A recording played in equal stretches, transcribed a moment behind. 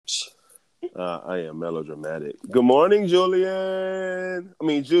I am melodramatic. Good morning, Julian. I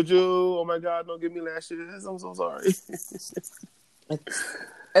mean, Juju. Oh my God, don't give me lashes. I'm so sorry.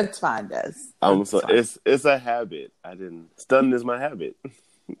 It's fine, Des. It's a habit. Stunting is my habit.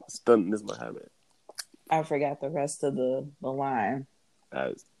 Stunting is my habit. I forgot the rest of the line.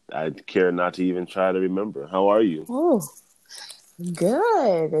 I care not to even try to remember. How are you? Oh,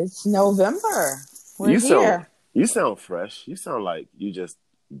 good. It's November. We're here. You sound fresh. You sound like you just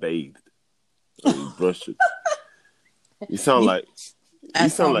bathed. Or you brushed it. You sound like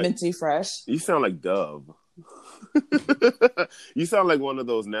minty fresh. You sound like Dove. You sound like one of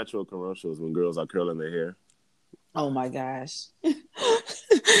those natural commercials when girls are curling their hair. Oh my gosh.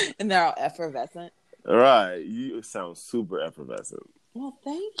 And they're all effervescent. All right. You sound super effervescent. Well,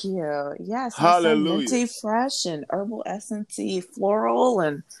 thank you. Yes. Hallelujah. Minty fresh and herbal essence-y, floral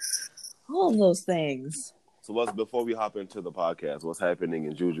and all of those things. So before we hop into the podcast, what's happening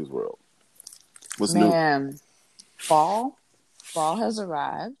in Juju's world? What's new? Fall has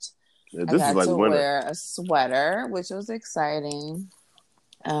arrived. Yeah, I got to wear a sweater, which was exciting.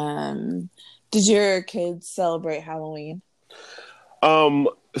 Did your kids celebrate Halloween?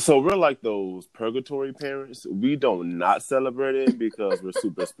 So we're like those purgatory parents. We don't not celebrate it because we're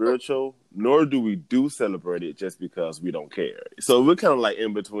super spiritual, nor do we celebrate it just because we don't care. So we're kind of like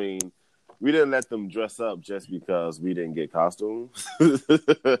in between. We didn't let them dress up just because we didn't get costumes.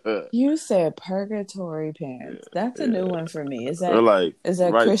 You said purgatory parents. That's a new one for me. Is that right,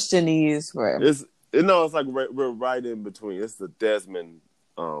 Christianese for? It's like we're right in between. It's the Desmond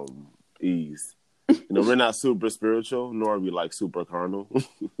ease. We're not super spiritual, nor are we like super carnal.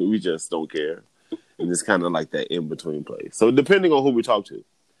 We just don't care. And it's kind of like that in between place. So depending on who we talk to,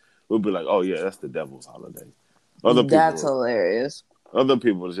 we'll be like, oh yeah, that's the devil's holiday. That's hilarious. Other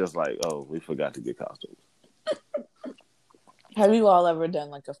people is just like, oh, we forgot to get costumes. Have you all ever done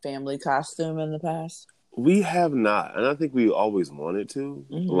like a family costume in the past? We have not. And I think we always wanted to.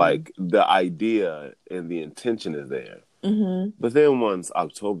 Mm-hmm. Like the idea and the intention is there. Mm-hmm. But then once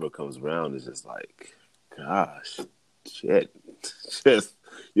October comes around, it's just like, gosh, shit. Just,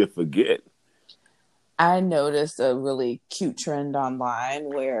 you forget. I noticed a really cute trend online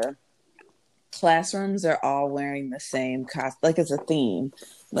where classrooms are all wearing the same costume, like it's a theme.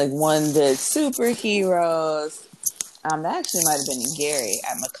 Like one did superheroes. That actually might have been Gary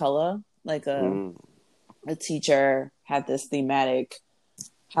at McCullough. Like a teacher had this thematic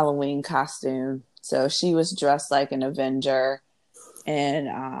Halloween costume. So she was dressed like an Avenger,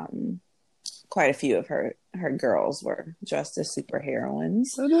 and quite a few of her girls were dressed as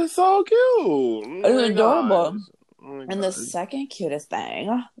superheroines. That is so cute. It was adorable. And the second cutest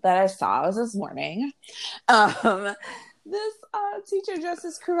thing that I saw was this morning. This teacher dressed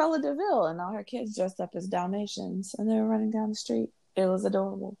as Cruella de Vil, and all her kids dressed up as Dalmatians, and they were running down the street. It was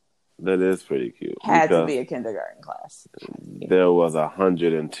adorable. That is pretty cute. Had to be a kindergarten class. There was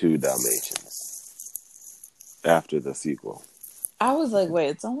 102 Dalmatians after the sequel. I was like, wait,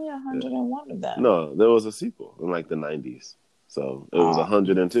 it's only 101 of them. No, there was a sequel in like the 90s. So it was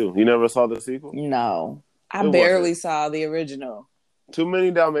 102. You never saw the sequel? No. I barely saw the original. Too many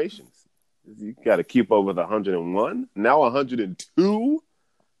Dalmatians. You got to keep up with 101. Now 102?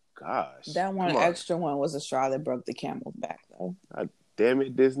 Gosh. That one extra one was a straw that broke the camel's back, though. God damn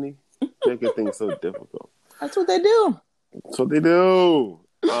it, Disney. Making things so difficult. That's what they do. That's what they do.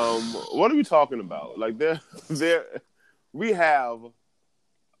 What are we talking about? Like, we have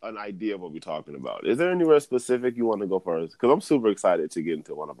an idea of what we're talking about. Is there anywhere specific you want to go first? Because I'm super excited to get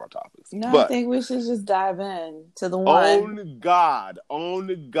into one of our topics. No, I think we should just dive in to the one. Own God.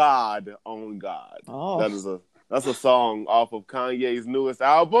 Own God. Own God. Oh. That's a song off of Kanye's newest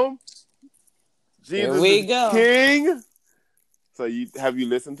album. Jesus Here we go. King. So have you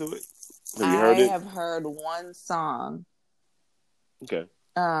listened to it? Have you heard it? I have heard one song. Okay.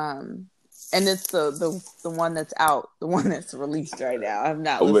 And it's the one that's out, the one that's released right now. I've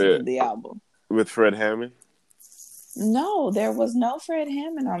not listened to the album. With Fred Hammond? No, there was no Fred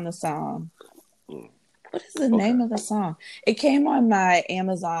Hammond on the song. What is the name of the song? It came on my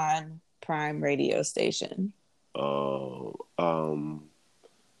Amazon Prime radio station. Oh,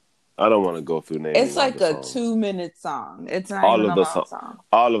 I don't want to go through names. It's like a 2-minute song. It's not even a long song.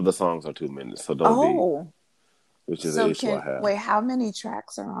 All of the songs are 2 minutes, so don't be. Which is an issue I have. Wait, how many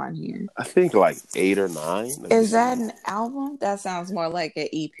tracks are on here? I think like 8 or 9. Is that an album? That sounds more like an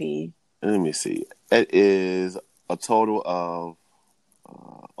EP. Let me see. It is a total of...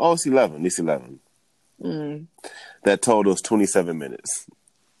 it's 11. It's 11. That total is 27 minutes.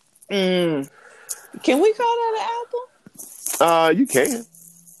 Can we call that an album? You can.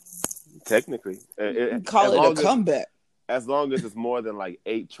 Technically. Call it a comeback. as long as it's more than like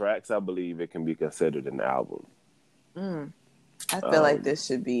 8 tracks, I believe it can be considered an album. I feel like this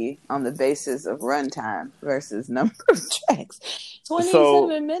should be on the basis of runtime versus number of tracks.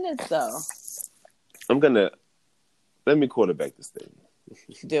 27 minutes, though. Let me quarterback this thing.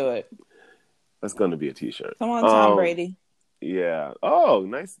 Do it. That's gonna be a t-shirt. Come on, Tom Brady. Yeah. Oh,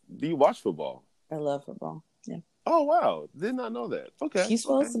 nice. Do you watch football? I love football. Yeah. Oh, wow. Did not know that. Okay. He's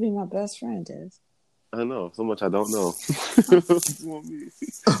supposed to be my best friend, Des. I know. So much I don't know.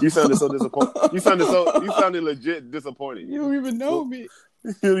 You sounded so disappointed. You sounded legit disappointed. You don't even know me.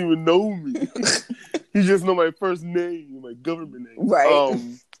 You don't even know me. You just know my first name, my government name. Right.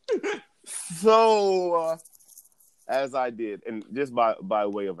 So, as I did, and just by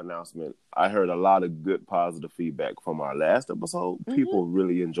way of announcement, I heard a lot of good positive feedback from our last episode. Mm-hmm. People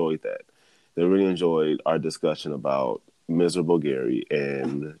really enjoyed that. They really enjoyed our discussion about Miserable Gary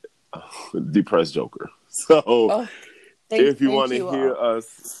and Depressed Joker. So, if you want to hear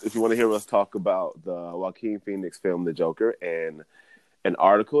us talk about the Joaquin Phoenix film The Joker and an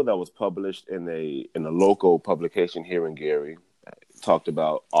article that was published in a local publication here in Gary, talked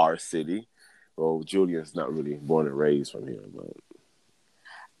about our city. Well, Julian's not really born and raised from here, but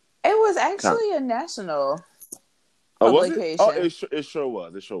it was actually a national publication. It sure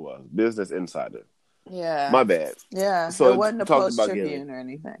was. It sure was. Business Insider. Yeah. My bad. Yeah. So it wasn't a Post Tribune or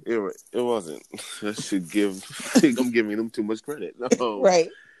anything. It wasn't. I should I'm giving them too much credit. Right.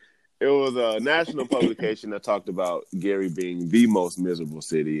 It was a national publication that talked about Gary being the most miserable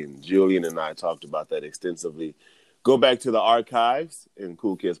city, and Julian and I talked about that extensively. Go back to the archives in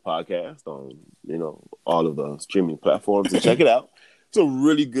Cool Kids Podcast on, all of the streaming platforms and check it out. It's a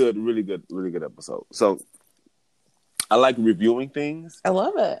really good episode. So I like reviewing things. I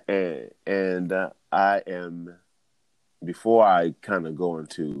love it. And I am, before I kind of go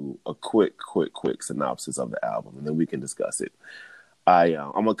into a quick synopsis of the album, and then we can discuss it.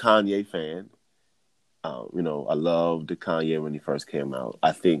 I'm a Kanye fan. I loved Kanye when he first came out.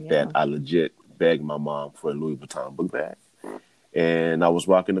 I think that I legit begged my mom for a Louis Vuitton book bag, and I was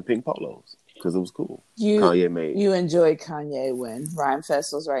rocking the pink polos because it was cool. You enjoyed Kanye when Rhyme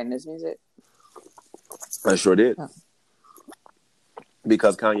Fest was writing his music? I sure did. Oh.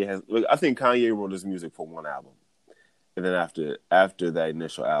 Because I think Kanye wrote his music for one album, and then after that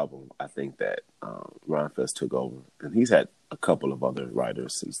initial album, I think that Rhyme Fest took over, and he's had a couple of other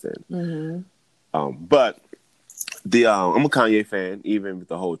writers since then. Mm-hmm. But I'm a Kanye fan, even with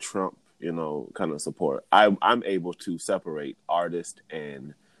the whole Trump kind of support. I'm able to separate artist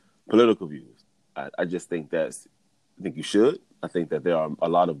and political views. I just think I think you should. I think that there are a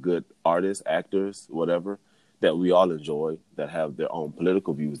lot of good artists, actors, whatever, that we all enjoy that have their own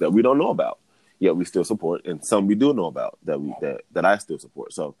political views that we don't know about, yet we still support, and some we do know about that I still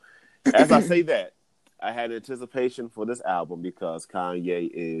support. So, as I say that, I had anticipation for this album because Kanye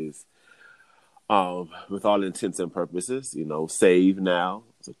is, with all intents and purposes, saved now.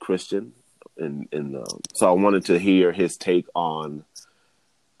 As a Christian, and so I wanted to hear his take on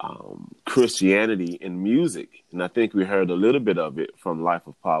Christianity in music, and I think we heard a little bit of it from Life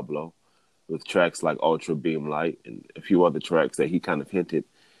of Pablo, with tracks like Ultra Beam Light and a few other tracks that he kind of hinted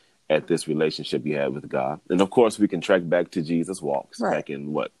at this relationship he had with God. And of course, we can track back to Jesus Walks back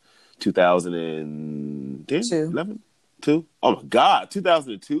in 2010, 11, 2? Oh my God,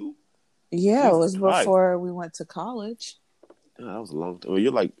 2002. Yeah, Jesus, it was before we went to college. Yeah, that was a long time. Well,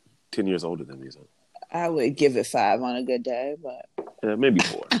 you're like 10 years older than me, so I would give it 5 on a good day, but maybe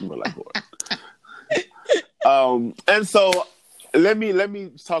 4. More like 4. And so let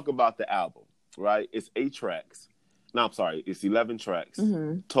me talk about the album. Right, it's 8 tracks. No, I'm sorry, it's 11 tracks,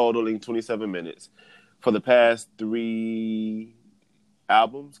 totaling 27 minutes. For the past 3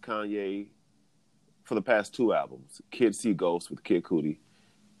 albums, Kanye. For the past 2 albums, Kids See Ghosts with Kid Cudi,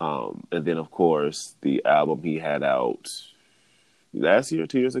 and then of course the album he had out last year,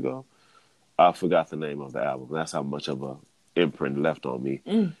 2 years ago. I forgot the name of the album. That's how much of a imprint left on me.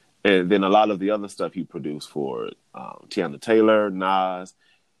 And then a lot of the other stuff he produced for Tiana Taylor, Nas,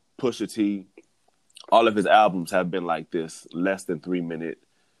 Pusha T. All of his albums have been like this, less than 3 minute,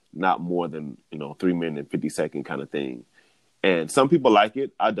 not more than 3 minute 50-second kind of thing. And some people like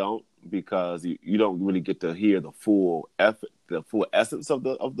it. I don't, because you don't really get to hear the full essence of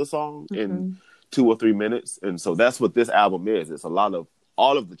the song in 2 or 3 minutes. And so that's what this album is. It's a lot of,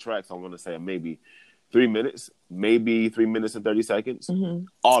 all of the tracks I want to say are maybe 3 minutes, maybe 3 minutes and 30 seconds.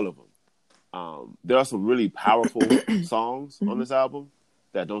 All of them. There are some really powerful songs on this album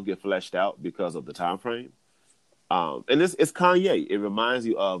that don't get fleshed out because of the time frame. And it's Kanye. It reminds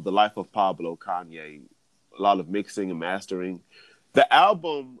you of the Life of Pablo, Kanye. A lot of mixing and mastering. The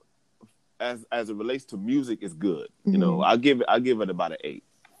album, as it relates to music, it's good. Mm-hmm. You know, I give it about an 8.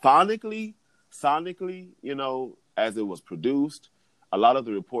 Sonically, you know, as it was produced, a lot of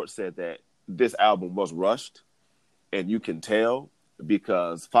the reports said that this album was rushed, and you can tell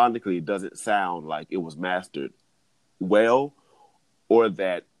because phonically it doesn't sound like it was mastered well, or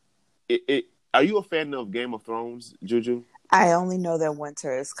that it. Are you a fan of Game of Thrones, Juju? I only know that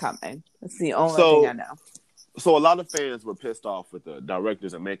winter is coming. That's the only thing I So, know. so a lot of fans were pissed off with the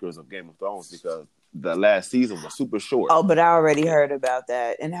directors and makers of Game of Thrones because the last season was super short. Oh, but I already heard about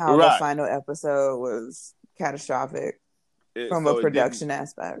that and how the Right. final episode was catastrophic from a So it didn't. production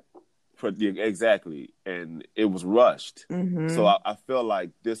aspect. Exactly, and it was rushed. Mm-hmm. So I feel like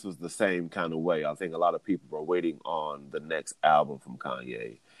this was the same kind of way. I think a lot of people were waiting on the next album from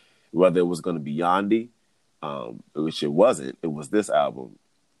Kanye, whether it was going to be Yandi, which it wasn't. It was this album,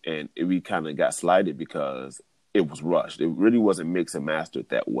 and we kind of got slighted because it was rushed. It really wasn't mixed and mastered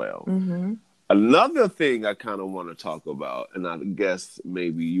that well. Mm-hmm. Another thing I kind of want to talk about, and I guess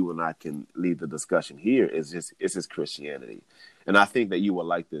maybe you and I can lead the discussion here, is his Christianity, and I think that you will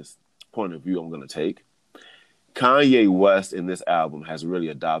like this point of view I'm going to take. Kanye West in this album has really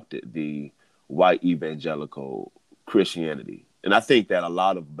adopted the white evangelical Christianity. And I think that a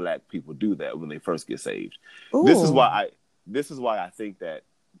lot of black people do that when they first get saved. Ooh. This is why I think that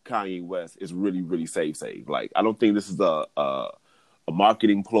Kanye West is really, really saved. Like, I don't think this is a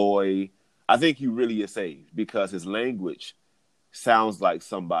marketing ploy. I think he really is saved because his language sounds like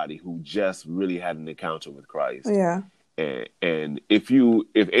somebody who just really had an encounter with Christ. Yeah. And if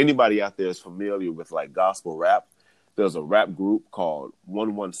anybody out there is familiar with like gospel rap, there's a rap group called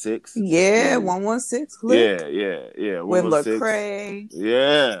 116. Yeah, 116 Click. Yeah. With Lecrae.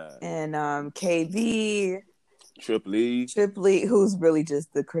 Yeah. And KV. Triple E, who's really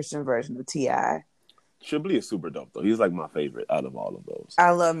just the Christian version of T.I. Triple E is super dope though. He's like my favorite out of all of those.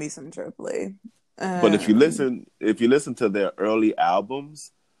 I love me some Triple E. But if you listen to their early albums,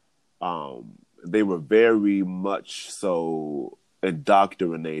 they were very much so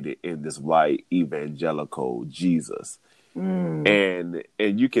indoctrinated in this white evangelical Jesus. And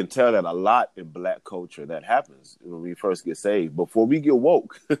you can tell that a lot in black culture that happens when we first get saved. Before we get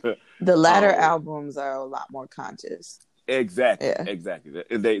woke. The latter albums are a lot more conscious. Exactly. Yeah. Exactly.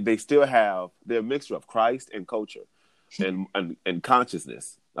 They still have they're a mixture of Christ and culture and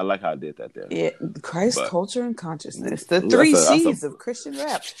consciousness. I like how I did that there. Yeah, Christ, culture, and consciousness. The three C's of Christian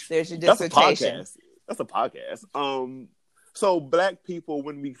rap. There's your dissertation. That's a podcast. So black people,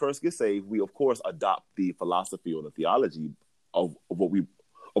 when we first get saved, we of course adopt the philosophy or the theology of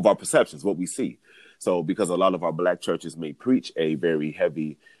our perceptions, what we see. So because a lot of our black churches may preach a very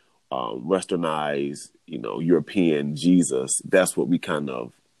heavy, westernized, European Jesus, that's what we kind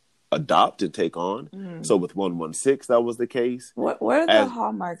of adopt and take on. So with 116, that was the case. What are the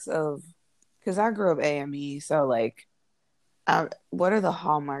hallmarks of? Because I grew up AME, so like, what are the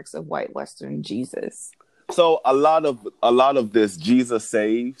hallmarks of white Western Jesus? So a lot of this Jesus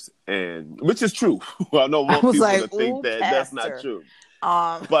saves, and which is true. I don't want people to think that that's not true.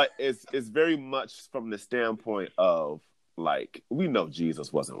 But it's very much from the standpoint of like we know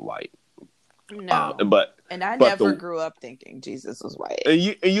Jesus wasn't white. No, and I never grew up thinking Jesus was white.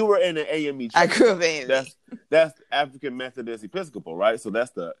 And you were in an AME church. I grew up AME. That's African Methodist Episcopal, right? So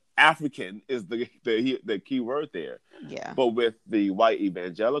that's the African is the key word there. Yeah. But with the white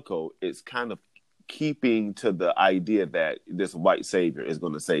evangelical, it's kind of keeping to the idea that this white savior is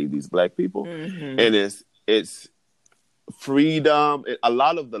going to save these black people, and it's freedom. A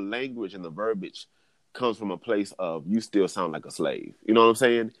lot of the language and the verbiage comes from a place of you still sound like a slave. You know what I'm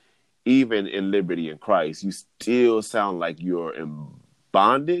saying? Even in liberty in Christ, you still sound like you're in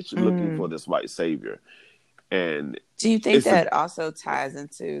bondage looking for this white savior. And do you think that also ties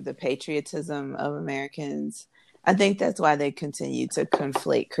into the patriotism of Americans? I think that's why they continue to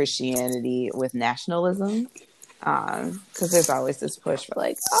conflate Christianity with nationalism. Because there's always this push for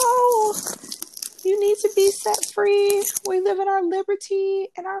like, oh, you need to be set free. We live in our liberty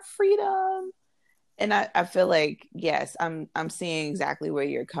and our freedom. And I feel like, yes, I'm seeing exactly where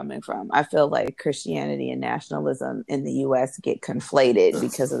you're coming from. I feel like Christianity and nationalism in the U.S. get conflated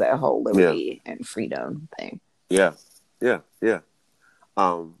because of that whole liberty and freedom thing. Yeah. Good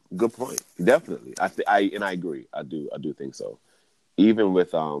point. Definitely. I agree. I do think so. Even with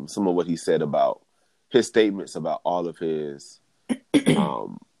some of what he said about his statements about all of his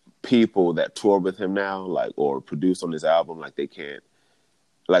people that tour with him now, like or produce on his album, like they can't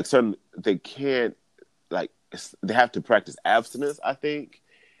they have to practice abstinence, I think.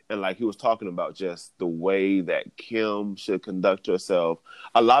 And like he was talking about just the way that Kim should conduct herself.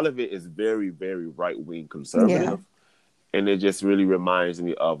 A lot of it is very, very right-wing conservative. And it just really reminds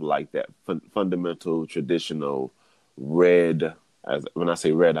me of like that fundamental traditional red, as when I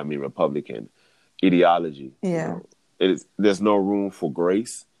say red, I mean Republican ideology. Yeah. There's no room for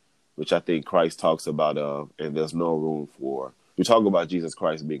grace, which I think Christ talks about and there's no room for, we talk about Jesus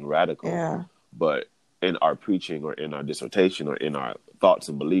Christ being radical, Yeah. but in our preaching or in our dissertation or in our thoughts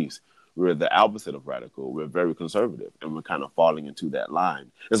and beliefs, we're the opposite of radical. We're very conservative, and we're kind of falling into that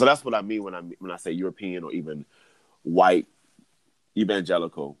line. And so that's what I mean when I say European or even white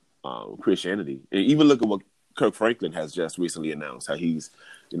evangelical Christianity. And even look at what Kirk Franklin has just recently announced, how he's,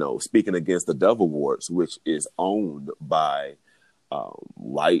 speaking against the Dove Awards, which is owned by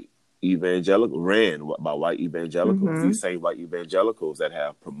white ran by white evangelicals. Mm-hmm. These same white evangelicals that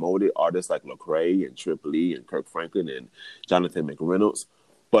have promoted artists like Lecrae and Trip Lee and Kirk Franklin and Jonathan McReynolds,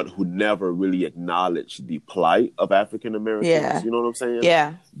 but who never really acknowledged the plight of African Americans. Yeah. You know what I'm saying?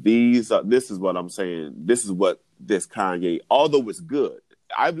 Yeah. This is what I'm saying. This is what this Kanye, although it's good,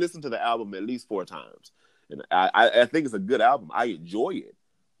 I've listened to the album at least 4 times, and I think it's a good album. I enjoy it,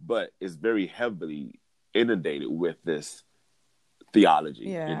 but it's very heavily inundated with this theology.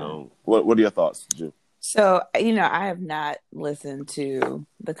 Yeah. What are your thoughts, Jim? So, I have not listened to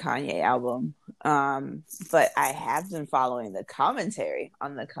the Kanye album, but I have been following the commentary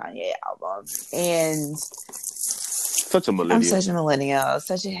on the Kanye album, and such a millennial. I'm such a millennial,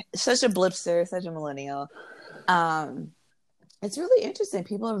 such a blipster, such a millennial. It's really interesting.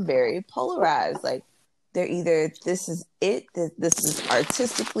 People are very polarized. Like, they're either this is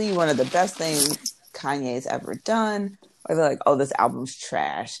artistically one of the best things Kanye's ever done, or they're like, oh, this album's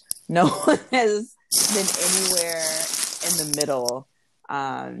trash. No one has been anywhere in the middle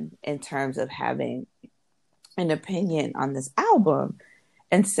in terms of having an opinion on this album.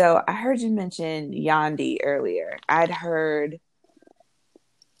 And so I heard you mention Yandhi earlier. I'd heard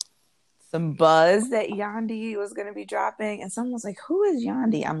some buzz that Yandhi was going to be dropping, and someone was like, who is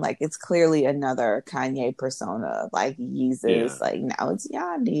Yandhi? I'm like, it's clearly another Kanye persona, like Yeezus. Yeah. Like, now it's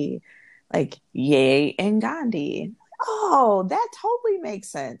Yandhi, like Ye and Gandhi. Oh, that totally makes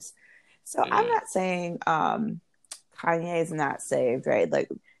sense. So I'm not saying Kanye is not saved, right? Like,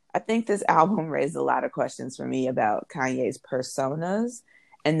 I think this album raised a lot of questions for me about Kanye's personas,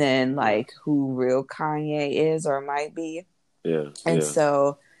 and then like who real Kanye is or might be. Yeah. And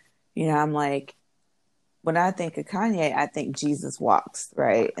so, I'm like, when I think of Kanye, I think Jesus walks,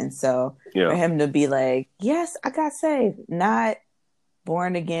 right? And so for him to be like, yes, I got saved, not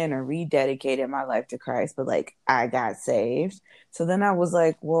born again or rededicated my life to Christ, but like, I got saved. So then I was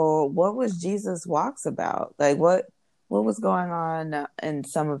like, well, what was Jesus walks about? Like, what was going on in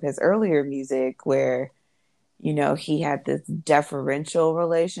some of his earlier music where, he had this deferential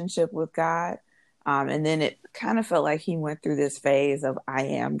relationship with God. And then it kind of felt like he went through this phase of I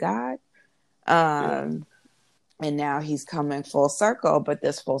am God. And now he's coming full circle, but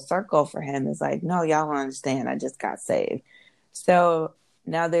this full circle for him is like, no, y'all don't understand. I just got saved. So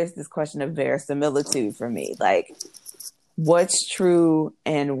now there's this question of verisimilitude for me. Like, what's true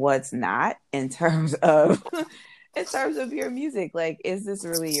and what's not in terms of your music? Like, is this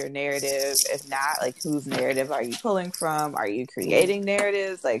really your narrative? If not, like, whose narrative are you pulling from? Are you creating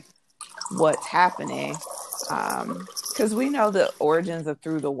narratives? Like, what's happening? Because we know the origins of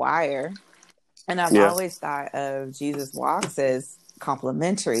Through the Wire, and I've always thought of Jesus Walks as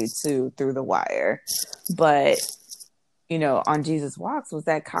complementary to Through the Wire. But on Jesus Walks, was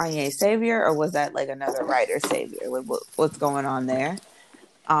that Kanye savior, or was that like another writer savior? Like, what's going on there?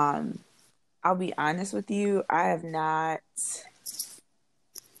 I'll be honest with you, I have not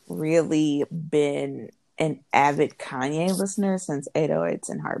really been an avid Kanye listener since 808s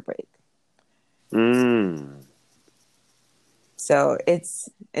and Heartbreak. So it's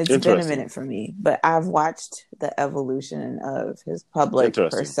been a minute for me, but I've watched the evolution of his public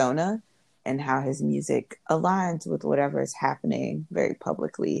persona and how his music aligns with whatever is happening very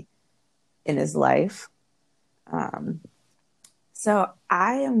publicly in his life. So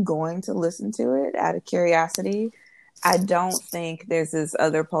I am going to listen to it out of curiosity. I don't think there's this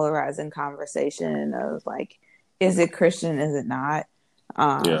other polarizing conversation of like, is it Christian? Is it not?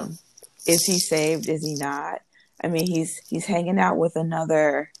 Is he saved? Is he not? I mean, he's hanging out with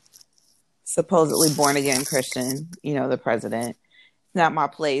another supposedly born again Christian, the president. It's not my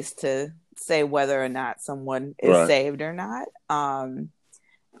place to say whether or not someone is saved or not.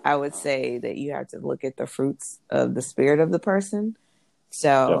 I would say that you have to look at the fruits of the spirit of the person.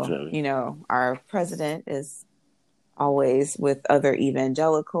 So, definitely. Our president is always with other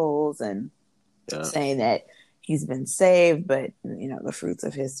evangelicals and saying that he's been saved, but, the fruits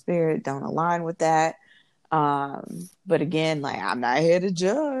of his spirit don't align with that. But again, like, I'm not here to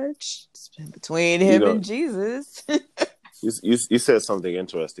judge. It's been between him and Jesus. You said something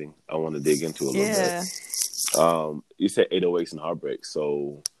interesting. I want to dig into a little Yeah. bit. You said 808s and heartbreak.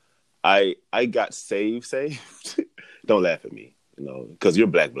 So I got saved. Don't laugh at me, because you're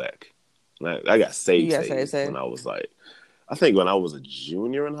black. I got You saved gotta say. when I was I think when I was a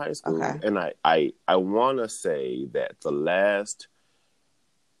junior in high school, Okay. and I want to say that the last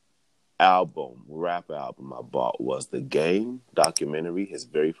rap album I bought was The Game documentary, his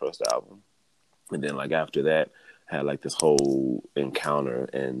very first album. And then after that, had this whole encounter,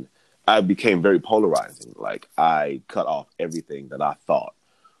 and I became very polarizing. I cut off everything that I thought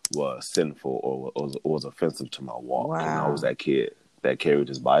was sinful or was offensive to my walk. And I was Wow. that kid that carried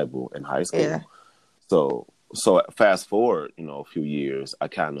his Bible in high school. Yeah. So fast forward, a few years, I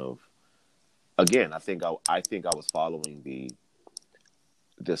kind of, again, I think I was following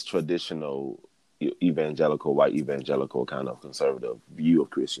this traditional white evangelical kind of conservative view of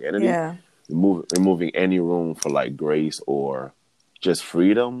Christianity. Yeah. Removing any room for grace or just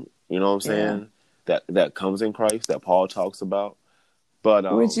freedom, you know what I'm saying? That comes in Christ that Paul talks about. But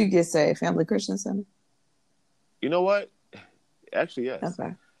Where'd you get saved? Family Christian Center? you know what? Actually, yes.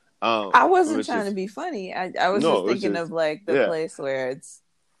 Okay. I wasn't Which trying to is be funny. I was no, just which thinking is of the yeah. place where it's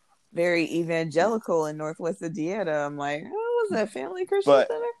very evangelical in Northwest Indiana. I'm like, oh, was that Family Christian But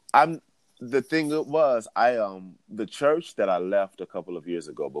Center? the thing was the church that I left a couple of years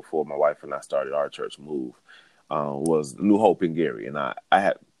ago before my wife and I started our church move was New Hope in Gary, and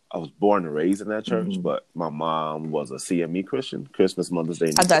I was born and raised in that church, Mm-hmm. but my mom was a CME Christian, Christmas, Mother's Day,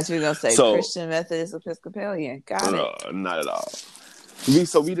 and I Easter. thought you were gonna say So Christian Methodist Episcopalian. Got no, it. not at all.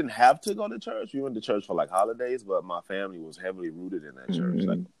 We didn't have to go to church. We went to church for holidays, but my family was heavily rooted in that church.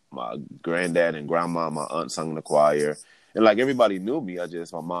 Mm-hmm. My granddad and grandma, my aunt sung in the choir, and everybody knew me.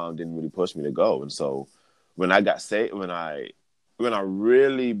 My mom didn't really push me to go. And so when I got saved, when I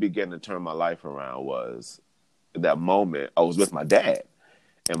really began to turn my life around was that moment. I was with my dad,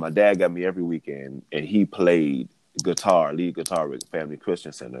 and my dad got me every weekend, and he played lead guitar with Family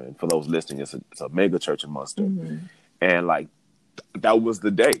Christian Center. And for those listening, it's a mega church in Munster, Mm-hmm. and that was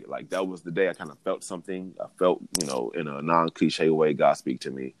the day. That was the day I kind of felt something. I felt, in a non-cliche way, God speak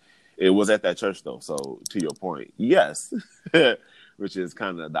to me. It was at that church, though. So to your point, yes, which is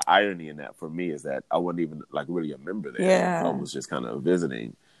kind of the irony in that for me is that I wasn't even really a member there. Yeah. I was just kind of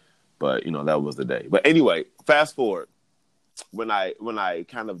visiting, but that was the day. But anyway, fast forward when I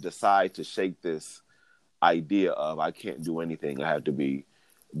kind of decide to shake this idea of I can't do anything. I have to be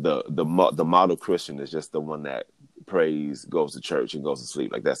the model Christian is just the one that prays, goes to church, and goes to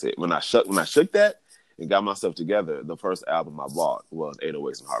sleep. That's it. When I shook that and got myself together, the first album I bought was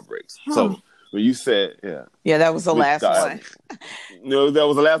 808s and Heartbreaks. Huh. So when you said, yeah, that was the last one. That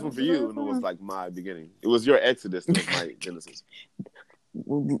was the last one for you, and it was my beginning. It was your Exodus, and it was my Genesis.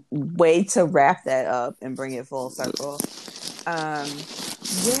 Way to wrap that up and bring it full circle.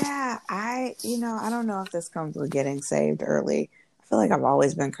 Yeah, I don't know if this comes with getting saved early. I feel like I've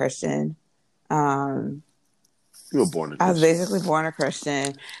always been Christian. You were born a Christian. I was basically born a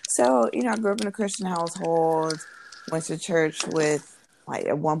Christian. So, I grew up in a Christian household, went to church with,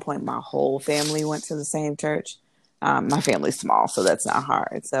 at one point, my whole family went to the same church. My family's small, so that's not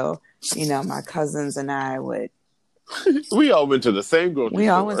hard. So, my cousins and I would. We all went to the same grocery store. We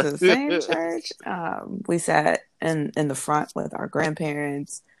all went to the same church. We sat in the front with our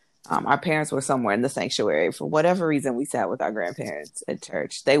grandparents. Our parents were somewhere in the sanctuary. For whatever reason, we sat with our grandparents at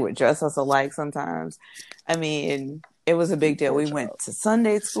church. They would dress us alike sometimes. I mean, it was a big deal. We went to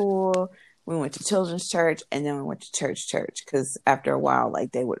Sunday school, we went to children's church, and then we went to church. Because after a while,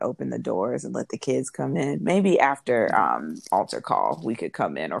 they would open the doors and let the kids come in. Maybe after altar call, we could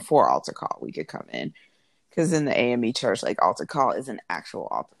come in, or for altar call, we could come in. Because in the AME church, altar call is an actual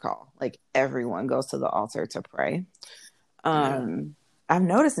altar call. Everyone goes to the altar to pray. I've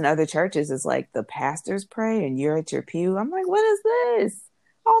noticed in other churches is the pastors pray and you're at your pew. I'm like, what is this?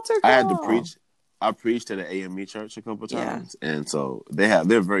 Altar call. I had to preach. I preached at an AME church a couple of times, and so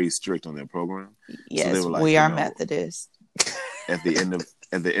they're very strict on their program. Yes, so they were we are Methodist. At the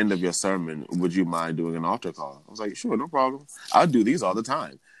end of your sermon, would you mind doing an altar call? I was like, sure, no problem. I do these all the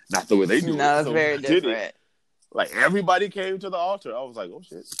time. Not the way they do it. No, it's very different. Everybody came to the altar. I was like, oh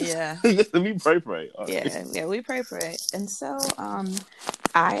shit. Yeah. Let me pray. Right. Yeah, we pray. And so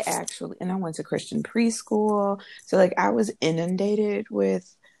I went to Christian preschool. So I was inundated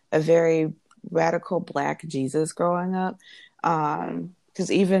with a very radical Black Jesus growing up.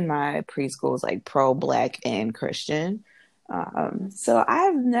 Because even my preschool was pro-Black and Christian. So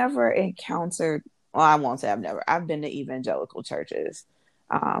I've never encountered, well, I won't say I've been to evangelical churches.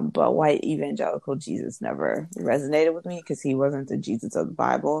 But white evangelical Jesus never resonated with me because he wasn't the Jesus of the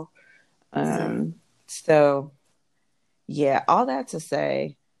Bible. So Yeah, all that to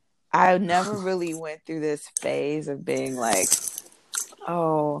say, I never really went through this phase of being like,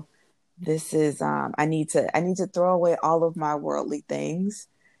 oh, this is I need to throw away all of my worldly things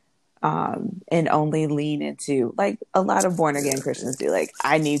and only lean into, like a lot of born again Christians do. Like,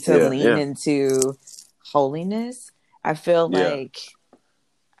 I need to Yeah, lean yeah, into holiness. I feel yeah, like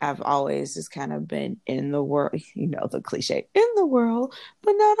I've always just kind of been in the world, the cliche, in the world,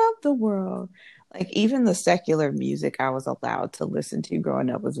 but not of the world. Like, even the secular music I was allowed to listen to growing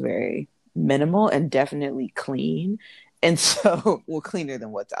up was very minimal and definitely clean. And so, well, cleaner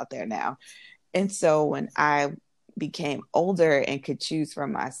than what's out there now. And so when I became older and could choose for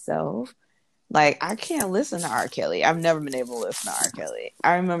myself, like, I can't listen to R. Kelly. I've never been able to listen to R. Kelly.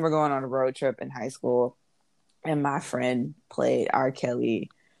 I remember going on a road trip in high school and my friend played R. Kelly.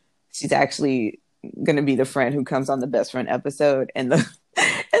 She's actually going to be the friend who comes on the best friend episode, and the and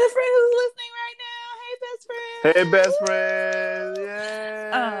the friend who's listening right hey, now. Hey, best best friend,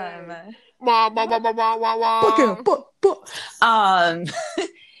 friend. yay! Wah, wah, wah, wah, wah, wah, wah. Um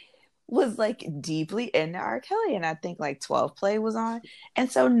was like deeply into R. Kelly, and I think like 12 Play was on. And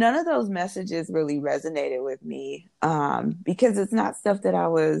so none of those messages really resonated with me, because it's not stuff that I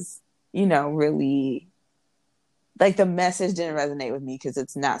was, really, like, the message didn't resonate with me because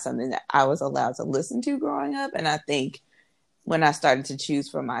it's not something that I was allowed to listen to growing up. And I think when I started to choose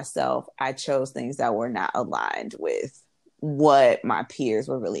for myself, I chose things that were not aligned with what my peers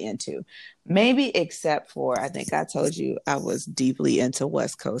were really into. Maybe except for, I think I told you I was deeply into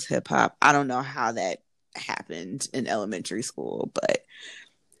West Coast hip hop. I don't know how that happened in elementary school, but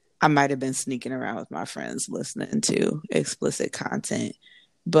I might have been sneaking around with my friends listening to explicit content.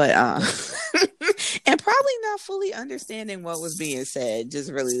 But and probably not fully understanding what was being said,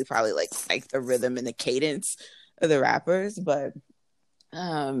 just really probably like the rhythm and the cadence of the rappers. But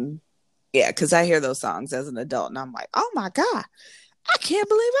yeah, because I hear those songs as an adult and I'm like, oh my God, I can't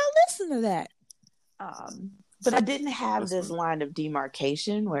believe I listened to that. But I didn't have That's this funny. line of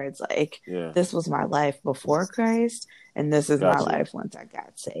demarcation where it's like, Yeah, this was my life before Christ and this is my gotcha. life once I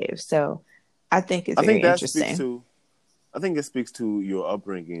got saved. So I think it's I think very that speaks interesting. to. I think it speaks to your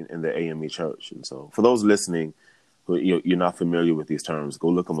upbringing in the AME church, and so for those listening who you're not familiar with these terms, go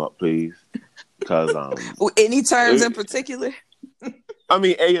look them up, please, because Any terms in it, particular? I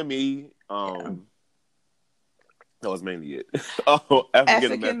mean AME, Yeah. that was mainly it. Oh,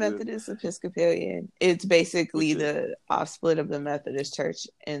 African African Methodist, Methodist Episcopalian. It's basically which is the off split of the Methodist Church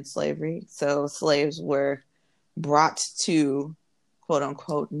in slavery. So slaves were brought to, quote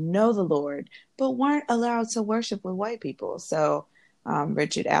unquote, know the Lord, but weren't allowed to worship with white people. So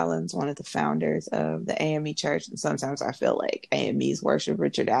Richard Allen's one of the founders of the AME Church. And sometimes I feel like AMEs worship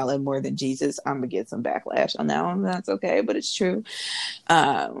Richard Allen more than Jesus. I'm going to get some backlash on that one. That's okay, but it's true.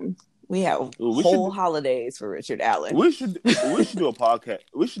 Um, we have we whole should holidays for Richard Allen. we should do a podcast.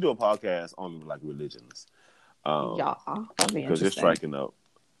 We should do a podcast on like religions, Yeah, that'd be because you're interesting. striking up.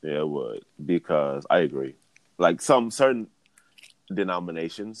 Yeah, it would, because I agree. Like some certain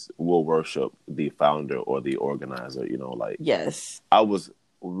denominations will worship the founder or the organizer. Like Yes. I was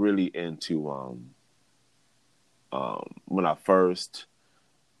really into when I first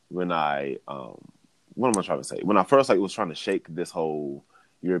when I what am I trying to say? When I first like was trying to shake this whole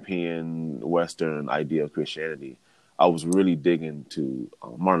European Western idea of Christianity, I was really digging to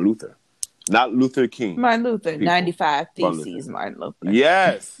Martin Luther, not Luther King, Martin Luther, people. 95 Martin Luther. Theses, Martin Luther.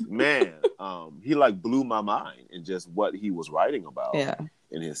 Yes, man. He like blew my mind in just what he was writing about Yeah.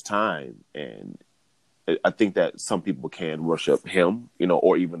 in his time, and I think that some people can worship him,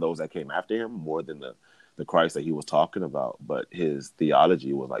 or even those that came after him more than the Christ that he was talking about. But his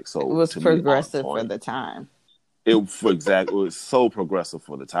theology was like It so was to me on progressive for point. the time. It was so progressive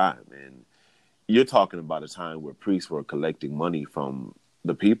for the time, and you're talking about a time where priests were collecting money from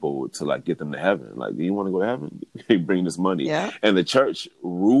the people to like get them to heaven. Like, do you want to go to heaven? They bring this money, Yeah. and the church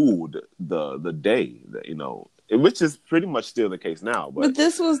ruled the day. Which is pretty much still the case now. But But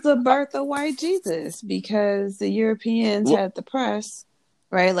this was the birth of white Jesus because the Europeans well, had the press,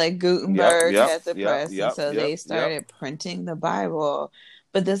 right? Like yep, Gutenberg yep, had the yep, press, and yep, so yep, they yep. started printing the Bible.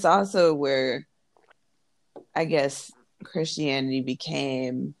 But this also where I guess Christianity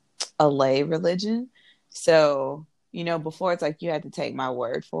became a lay religion. So, before it's like you had to take my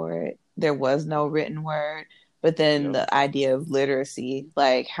word for it. There was no written word. But then Yep. the idea of literacy,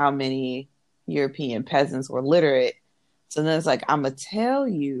 like how many European peasants were literate. So then it's like, I'm going to tell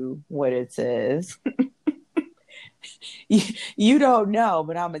you what it says. You don't know,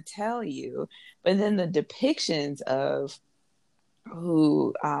 but I'm going to tell you. But then the depictions of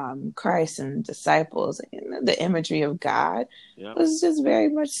who Christ and disciples, the imagery of God Yeah. was just very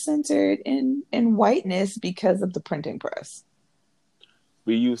much centered in whiteness because of the printing press.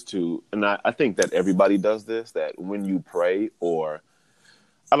 We used to, and I think that everybody does this, that when you pray, or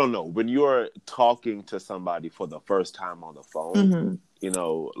I don't know, when you're talking to somebody for the first time on the phone,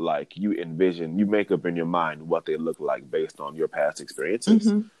 Mm-hmm. like you envision, you make up in your mind what they look like based on your past experiences.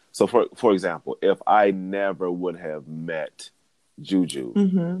 Mm-hmm. So for example, if I never would have met Juju,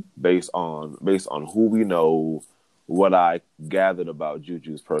 Mm-hmm. based on who we know, what I gathered about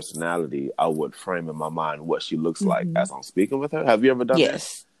Juju's personality, I would frame in my mind what she looks like Mm-hmm. as I'm speaking with her. Have you ever done that?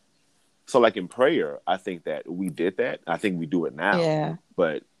 Yes. So like in prayer, I think that we did that. I think we do it now. Yeah.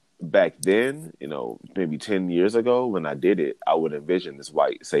 But back then, maybe 10 years ago when I did it, I would envision this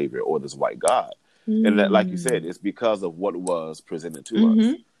white savior or this white God. And that, like you said, it's because of what was presented to Mm-hmm.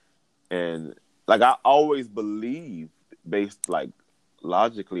 us. And like I always believe, based like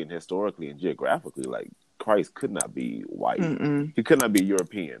logically and historically and geographically, like Christ could not be white. Mm-mm. He could not be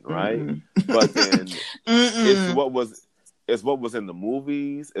European, right? Mm-mm. But then it's Mm-mm. what was in the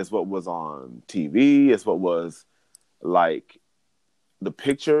movies, it's what was on TV, it's what was like the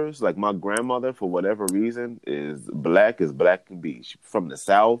pictures. Like my grandmother, for whatever reason, is black can be. She's from the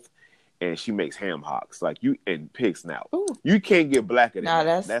South, and she makes ham hocks like you and pig snout. Ooh. You can't get blacker than No,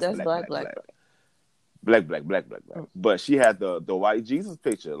 that. that's Black, black. black. But she had the white Jesus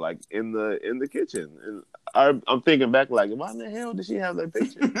picture like in the kitchen, and I'm thinking back like, why in the hell did she have that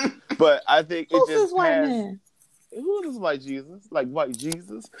picture? But I think it Who's just this white passed. man? Who is white Jesus? Like white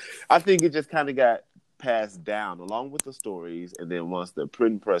Jesus? I think it just kind of got passed down along with the stories, and then once the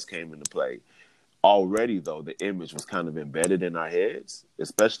printing press came into play, already though the image was kind of embedded in our heads,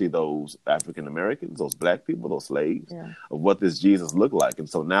 especially those African Americans, those black people, those slaves, of what this Jesus looked like. And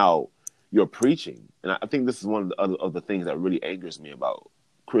so now you're preaching, and I think this is one of the things that really angers me about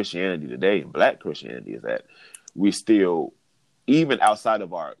Christianity today and black Christianity, is that we still, even outside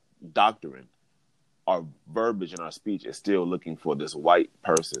of our doctrine, our verbiage and our speech is still looking for this white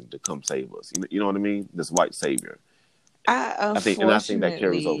person to come save us. You know what I mean? This white savior. I think that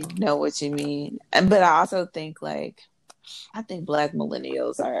carries unfortunately over. know what you mean, but I also think I think black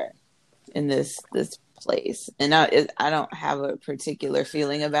millennials are in this place, and I don't have a particular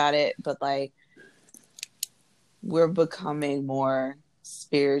feeling about it, but like we're becoming more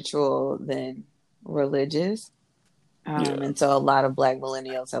spiritual than religious, and so a lot of black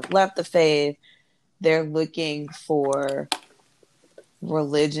millennials have left the faith. They're looking for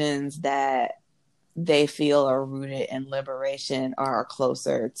religions that they feel are rooted in liberation or are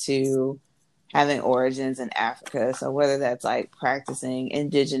closer to having origins in Africa. So whether that's like practicing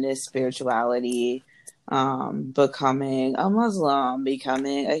indigenous spirituality, becoming a Muslim,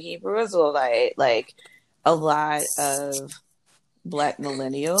 becoming a Hebrew Israelite, like a lot of black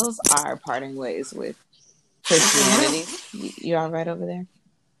millennials are parting ways with Christianity. You all right over there?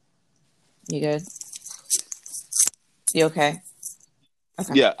 You good? You okay?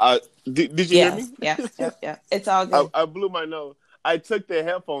 Okay. Yeah. Did you hear me? Yeah. It's all good. I blew my nose. I took the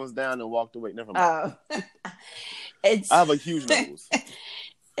headphones down and walked away. Never mind. I have a huge nose.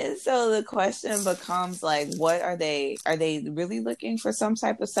 And so the question becomes like, what are they really looking for some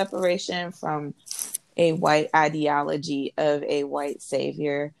type of separation from a white ideology of a white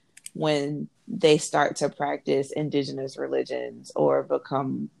savior when they start to practice indigenous religions or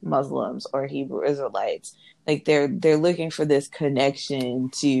become Muslims or Hebrew Israelites? Like they're looking for this connection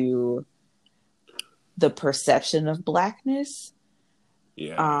to the perception of blackness.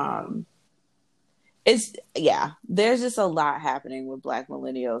 There's just a lot happening with black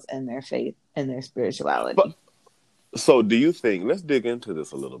millennials and their faith and their spirituality. So do you think, let's dig into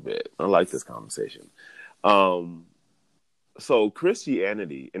this a little bit. I like this conversation. So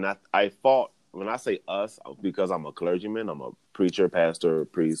Christianity, and I thought, when I say us, because I'm a clergyman, I'm a preacher, pastor,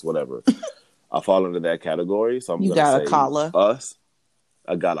 priest, whatever, I fall into that category. So I'm going to say collar. Us.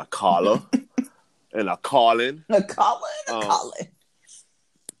 I got a collar and a calling. A collar and a calling.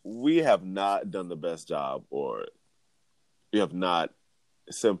 We have not done the best job, or we have not,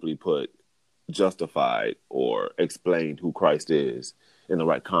 simply put, justified or explained who Christ is in the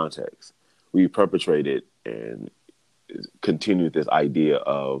right context. We perpetrated and continued this idea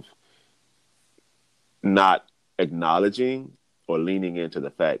of not acknowledging or leaning into the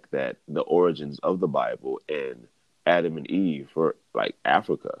fact that the origins of the Bible and Adam and Eve were like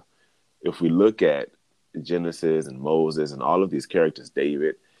Africa. If we look at Genesis and Moses and all of these characters,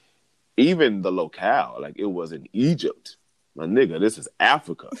 David, even the locale, like it was in Egypt. My nigga, this is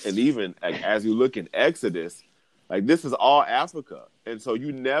Africa. And even like, as you look in Exodus, like this is all Africa. And so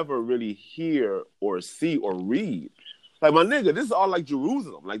you never really hear or see or read Like, my nigga, this is all like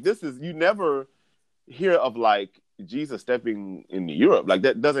Jerusalem. Like, this is, you never hear of like Jesus stepping into Europe. Like,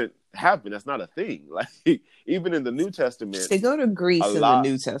 that doesn't happen. That's not a thing. Like, even in the New Testament, They go to Greece in the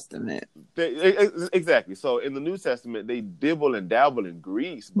New Testament. Exactly. So in the New Testament, they dibble and dabble in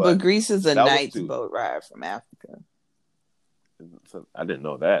Greece, but Greece is a night's too... boat ride from Africa. So I didn't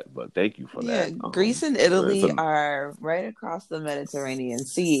know that, but thank you for that. Greece and Italy are right across the Mediterranean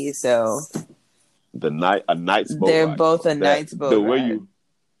Sea, so a night's boat they're ride. both a night's boat ride.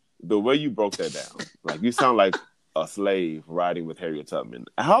 The way you broke that down, like, you sound like a slave riding with Harriet Tubman.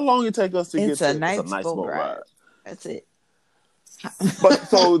 How long it take us to get to a nice boat ride? That's it. But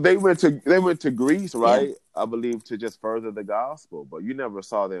so they went to Greece, right? Yeah. I believe, to just further the gospel, but you never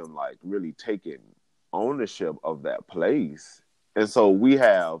saw them like really taking ownership of that place. And so we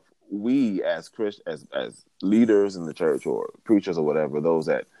as Christians, as leaders in the church or preachers or whatever, those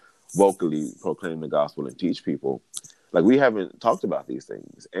that vocally proclaim the gospel and teach people, like, we haven't talked about these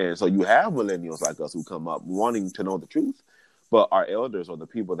things. And so you have millennials like us who come up wanting to know the truth, but our elders or the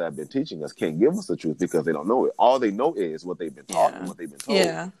people that have been teaching us can't give us the truth because they don't know it. All they know is what they've been taught and what they've been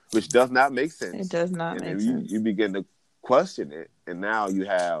told, which does not make sense. It does not make sense. You begin to question it, and now you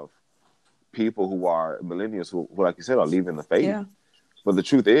have people who are millennials who, like you said, are leaving the faith. Yeah. But the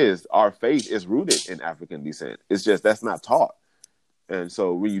truth is, our faith is rooted in African descent. It's just that's not taught. And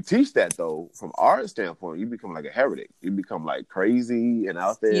so when you teach that, though, from our standpoint, you become like a heretic. You become like crazy and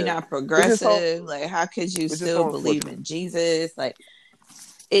out there. You're not progressive. Like, how could you still believe in Jesus? Like,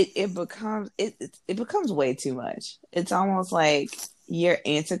 it becomes way too much. It's almost like you're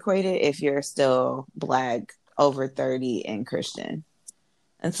antiquated if you're still Black, over 30, and Christian.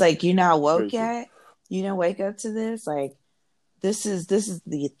 It's like, you're not woke yet. You didn't wake up to this. Like, this is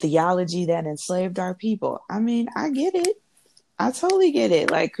the theology that enslaved our people. I mean, I get it. I totally get it.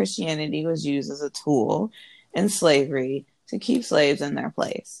 Like, Christianity was used as a tool in slavery to keep slaves in their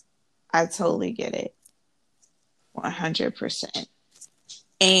place. I totally get it. 100%.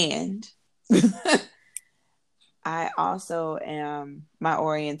 And I also am, my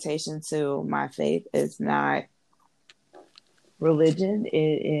orientation to my faith is not religion, it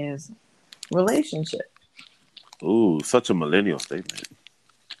is relationship. Ooh, such a millennial statement.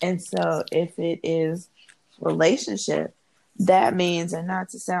 And so if it is relationship, that means, and not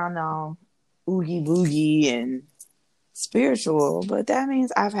to sound all oogie boogie and spiritual, but that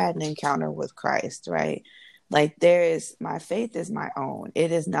means I've had an encounter with Christ, right? Like, my faith is my own.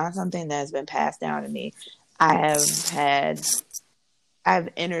 It is not something that has been passed down to me. I've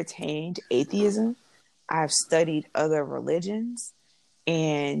entertained atheism. I've studied other religions,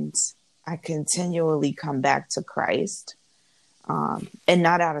 and I continually come back to Christ. And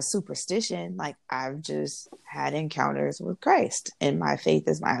not out of superstition. Like, I've just had encounters with Christ, and my faith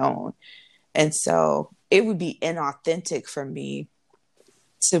is my own. And so it would be inauthentic for me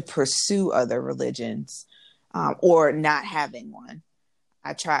to pursue other religions, or not having one.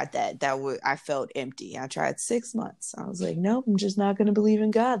 I tried that. I felt empty. I tried 6 months. I was like, nope, I'm just not going to believe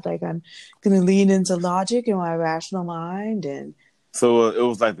in God. Like, I'm going to lean into logic and my rational mind. And so it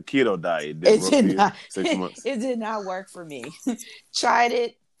was like the keto diet. It did not. 6 months. It did not work for me. Tried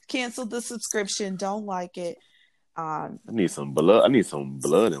it, canceled the subscription. Don't like it. I need some blood. I need some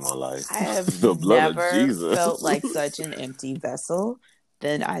blood in my life. I have the blood never of Jesus. felt like such an empty vessel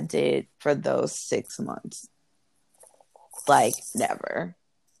than I did for those 6 months. Like, never.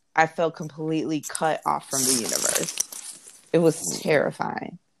 I felt completely cut off from the universe. It was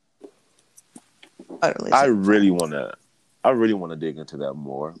terrifying. Utterly terrifying. I really want to dig into that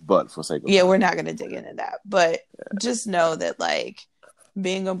more, but for sake of time, we're not going to dig into that. But just know that, like,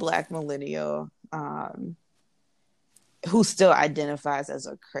 being a Black millennial who still identifies as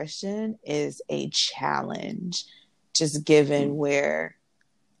a Christian is a challenge, just given where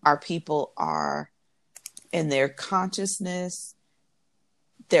our people are in their consciousness,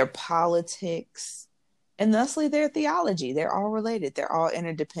 their politics, and thusly their theology. They're all related. They're all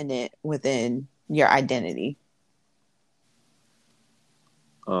interdependent within your identity.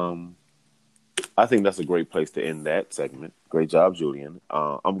 I think that's a great place to end that segment. Great job, Julian.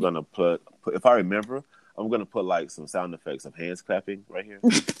 I'm gonna put if I remember, I'm gonna put like some sound effects of hands clapping right here.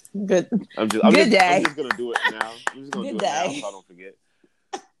 Good. I'm just gonna do it now. I'm just gonna do it now so I don't forget.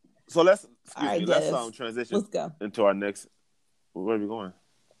 So let's transition. Let's go into our next. Where are we going?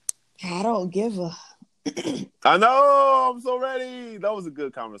 I don't give a. I know. I'm so ready. That was a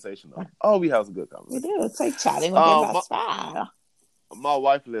good conversation, though. Oh, we had a good conversation. We do. It's like chatting with your best friend. My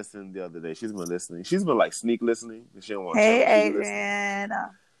wife listened the other day. She's been listening. She's been like sneak listening. She don't want to Adrian.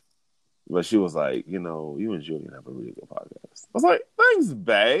 But she was like, you and Julian have a really good podcast. I was like, thanks,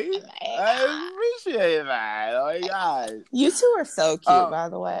 babe. I appreciate that. Oh my God. You two are so cute, by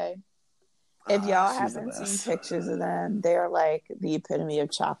the way. If y'all She's the haven't seen best. pictures of them, they're like the epitome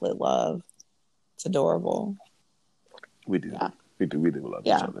of chocolate love. It's adorable. We do. Yeah. We do love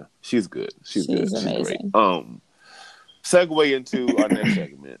each other. She's good. She's good. Amazing. She's great. Segue into our next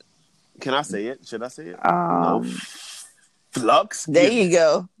segment. Can I say it? Should I say it? No. Flux. There you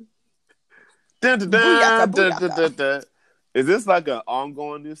go. Dun, dun, dun, dun, dun, dun, dun. Is this like an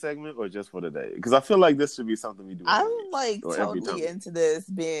ongoing new segment or just for today? Because I feel like this should be something we do. I'm like totally into this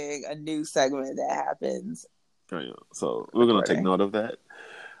being a new segment that happens. So we're gonna take note of that.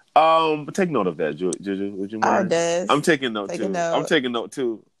 Take note of that, Juju. Would you mind? I'm taking note too. I'm taking note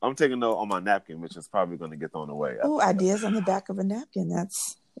too. I'm taking note on my napkin, which is probably going to get thrown away. Oh, ideas on the back of a napkin.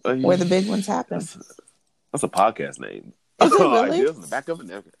 That's where the big ones happen. That's a podcast name. Is it really? Ideas on the back of a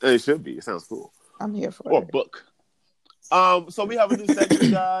napkin. It should be. It sounds cool. I'm here for it. Or a book. So we have a new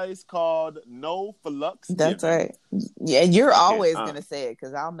segment, guys, called No Flux. That's right. Yeah, you're always going to say it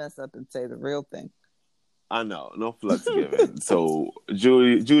because I'll mess up and say the real thing. I know. No flux given. So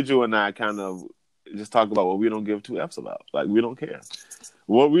Juju and I kind of just talk about what we don't give two F's about. Like, we don't care.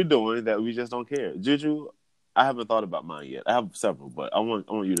 What we're doing that we just don't care. Juju, I haven't thought about mine yet. I have several, but I want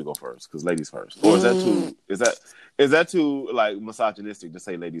you to go first because ladies first. Or is that too like misogynistic to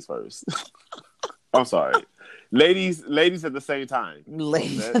say ladies first? I'm sorry. Ladies at the same time.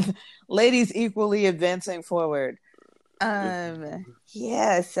 Ladies equally advancing forward.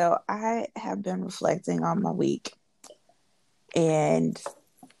 Yeah, so I have been reflecting on my week and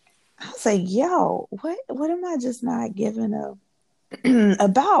I was like, yo, what am I just not giving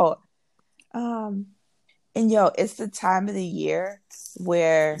about? And yo, it's the time of the year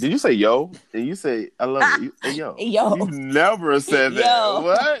where... Did you say yo? And you say, I love it. Hey, yo. You never said that. Yo.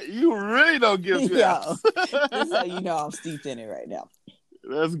 What? You really don't give two F's. Just so you know I'm steeped in it right now.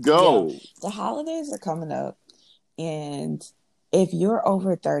 Let's go. Yo, the holidays are coming up. And if you're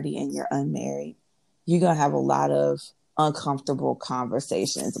over 30 and you're unmarried, you're going to have a lot of uncomfortable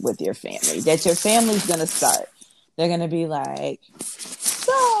conversations with your family that your family's going to start. They're going to be like,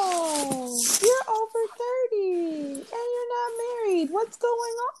 so you're over 30 and you're not married. What's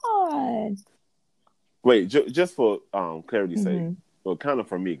going on? Wait, just for clarity's sake, well, kind of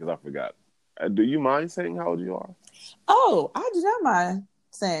for me because I forgot. Do you mind saying how old you are? Oh, I do not mind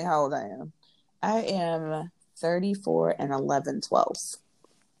saying how old I am. I am 34 and 11/12.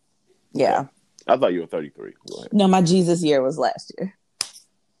 Yeah. I thought you were 33. No, my Jesus year was last year.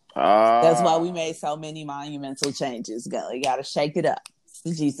 That's why we made so many monumental changes. You got to shake it up. It's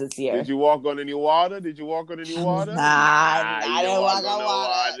the Jesus year. Did you walk on any water? Nah, I didn't walk on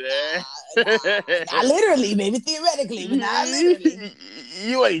water. Nah. Not literally, maybe theoretically, but not literally.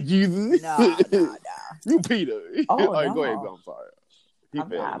 You ain't Jesus. No. You Peter. Oh, no. Go ahead. I'm sorry. I'm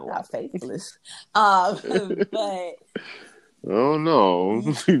not faithless. But oh no,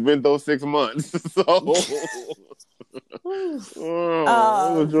 you've been those 6 months. So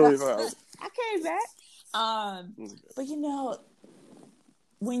I came back. But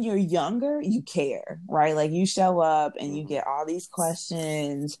when you're younger, you care, right? Like you show up and you get all these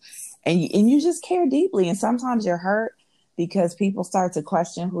questions, and you just care deeply. And sometimes you're hurt because people start to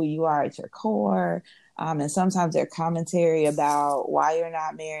question who you are at your core. And sometimes their commentary about why you're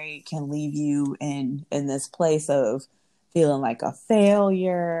not married can leave you in this place of feeling like a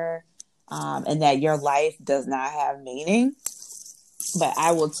failure, and that your life does not have meaning. But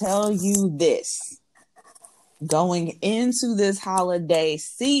I will tell you this, going into this holiday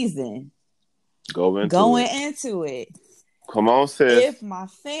season, going into it. Come on, sis. If my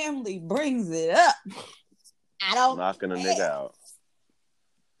family brings it up, I don't knocking a nigga out.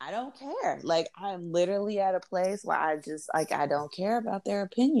 I don't care. Like, I'm literally at a place where I just, like, I don't care about their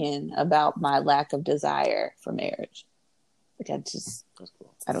opinion about my lack of desire for marriage. Like, I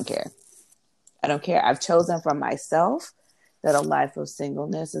don't care. I don't care. I've chosen for myself that a life of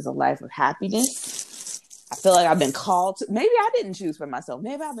singleness is a life of happiness. I feel like I've been called to, maybe I didn't choose for myself.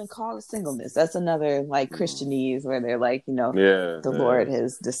 Maybe I've been called to singleness. That's another, like, Christianese where they're like, the Lord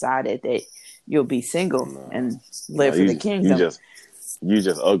has decided that you'll be single and live for the kingdom. You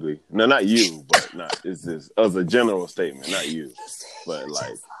just ugly. No, not you, but it's just as a general statement, not you. But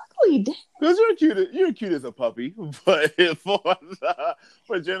like, because you're cute as a puppy. But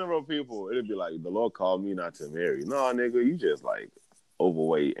for general people, it'd be like, the Lord called me not to marry. No, nigga, you just like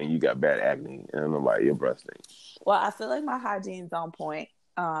overweight and you got bad acne, and I'm like, your breath stinks. Well, I feel like my hygiene's on point.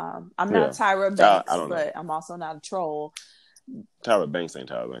 I'm not Tyra Banks, but I'm also not a troll. Tyra Banks ain't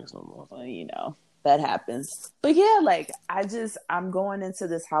Tyra Banks no more. Well, that happens. But yeah, like I'm going into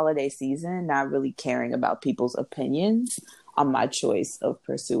this holiday season not really caring about people's opinions on my choice of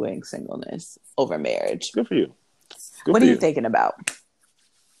pursuing singleness over marriage. Good for you. Good What for are you you. thinking about?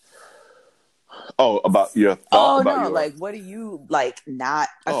 Oh, about your thought Oh about no, your. like what do you like not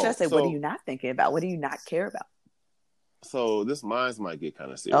I should Oh, say what are you not thinking about? What do you not care about? so this mine might get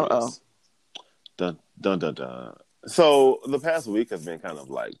kind of Uh-oh. serious. Dun dun dun dun. So the past week has been kind of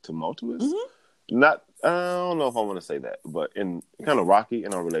like tumultuous. Mm-hmm. Not, I don't know if I want to say that, but in kind of rocky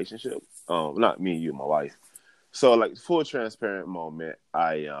in our relationship. Not me, you, my wife. So like full transparent moment,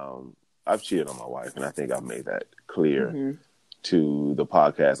 I've cheated on my wife, and I think I've made that clear Mm-hmm. to the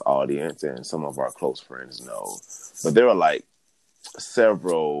podcast audience, and some of our close friends know. But there are like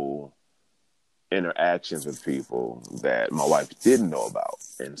several interactions with people that my wife didn't know about,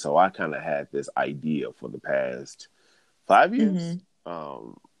 and so I kind of had this idea for the past 5 years.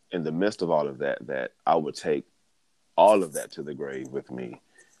 Mm-hmm. In the midst of all of that, that I would take all of that to the grave with me.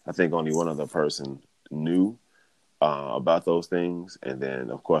 I think only one other person knew about those things, and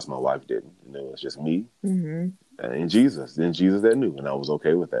then of course my wife didn't. And it was just me Mm-hmm. and Jesus. Then Jesus that knew, and I was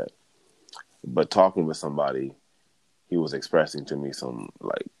okay with that. But talking with somebody, he was expressing to me some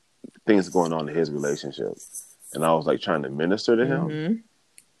like things going on in his relationship, and I was like trying to minister to him, Mm-hmm.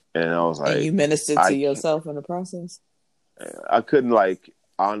 and I was And you like, ministered to yourself in the process? I couldn't like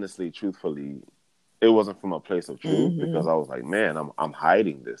honestly, truthfully. It wasn't from a place of truth Mm-hmm. because I was like, man, I'm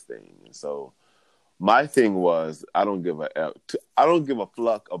hiding this thing, and so my thing was I don't give a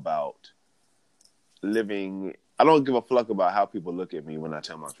fuck about living. I don't give a fuck about how people look at me when I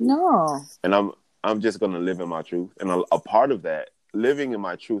tell my truth, No. and I'm just gonna live in my truth, and a part of that, living in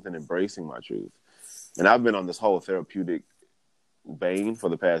my truth and embracing my truth. And I've been on this whole therapeutic vein for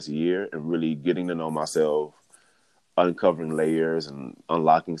the past year and really getting to know myself, uncovering layers and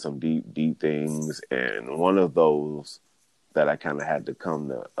unlocking some deep things. And one of those that I kind of had to come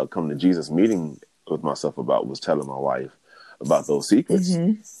to Jesus meeting with myself about was telling my wife about those secrets.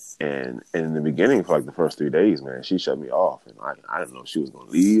 Mm-hmm. And in the beginning, for like the first 3 days, man, she shut me off, and I didn't know if she was going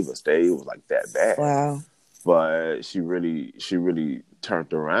to leave or stay. It was like that bad. Wow. But she really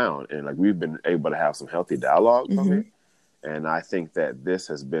turned around, and like we've been able to have some healthy dialogue from Mm-hmm. it. And I think that this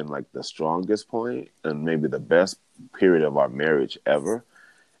has been like the strongest point and maybe the best period of our marriage ever.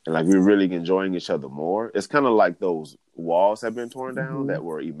 And like we're really enjoying each other more. It's kind of like those walls have been torn down Mm-hmm. that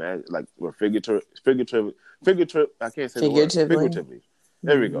were figurative. I can't say the word Figuratively. figuratively.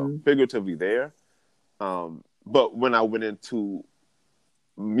 There we go, Mm-hmm. figuratively there. But when I went into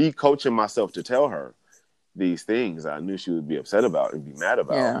me coaching myself to tell her these things I knew she would be upset about and be mad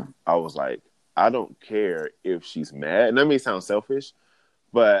about, Yeah. I was like, I don't care if she's mad. And that may sound selfish,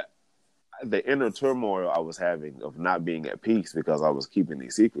 but the inner turmoil I was having of not being at peace because I was keeping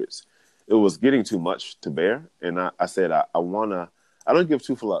these secrets, it was getting too much to bear. And I said, I don't give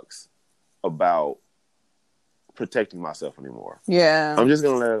two fucks about protecting myself anymore. Yeah. I'm just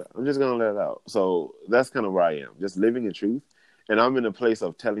gonna let it out. So that's kind of where I am, just living in truth. And I'm in a place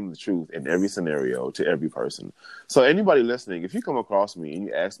of telling the truth in every scenario to every person. So anybody listening, if you come across me and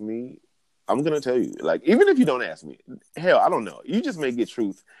you ask me, I'm gonna tell you. Like, even if you don't ask me, hell, I don't know. You just may get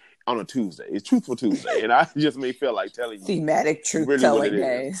truth on a Tuesday. It's Truthful Tuesday, and I just may feel like telling you Thematic truth really what telling it is.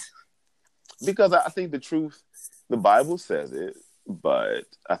 days. Because I think the truth, the Bible says it, but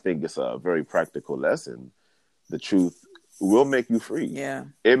I think it's a very practical lesson. The truth will make you free. Yeah.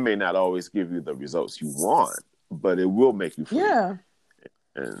 It may not always give you the results you want, but it will make you free. Yeah.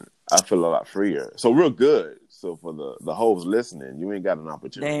 And I feel a lot freer. So we're good. So for the hoes listening, you ain't got an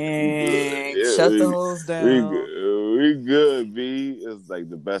opportunity. Dang. We good. Shut the hoes down. We good, B. It's like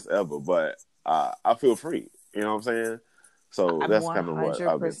the best ever. But I feel free. You know what I'm saying? So I that's kind of what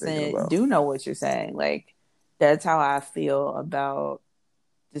I've been thinking 100% about. do know what you're saying. Like, that's how I feel about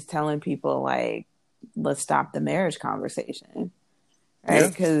just telling people, like, let's stop the marriage conversation. Right?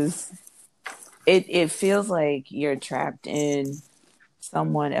 Because it feels like you're trapped in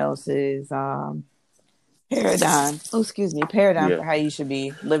someone else's paradigm. Oh, excuse me, paradigm for Yeah. how you should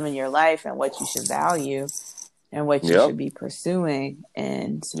be living your life and what you should value and what you Yep. should be pursuing.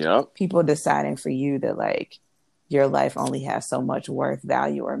 And Yep. people deciding for you that, like, your life only has so much worth,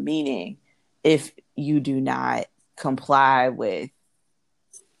 value, or meaning if you do not comply with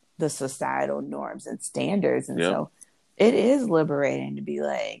the societal norms and standards. And Yep. so it is liberating to be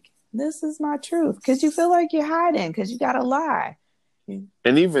like, this is my truth, because you feel like you're hiding because you got to lie.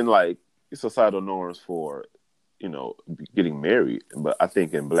 And even like societal norms for, getting married. But I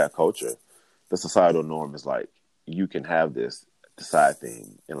think in Black culture, the societal norm is like, you can have this side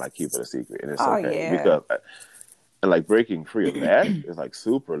thing and like keep it a secret, and it's Oh, okay yeah. because And like breaking free of that is like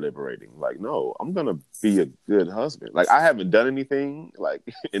super liberating. Like, no, I'm gonna be a good husband. Like, I haven't done anything like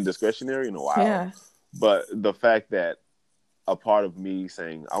indiscretionary in a while, Yeah. but the fact that a part of me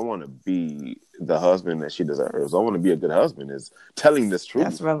saying I want to be the husband that she deserves, I want to be a good husband, is telling this That's truth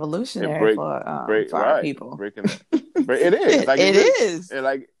and revolutionary for our people. breaking that. It is like It really, is. and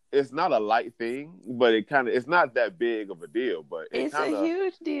like it's not a light thing, but it's not that big of a deal, but it It's a kind of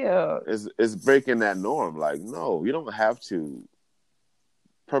huge deal. is breaking that norm. Like, no, you don't have to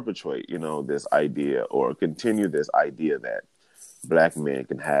perpetuate, this idea or continue this idea that Black men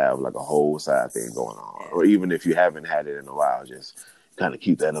can have like a whole side thing going on, or even if you haven't had it in a while, just kind of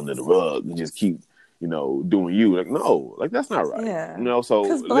keep that under the rug and just keep, doing you. Like, no, like that's not right. Yeah. So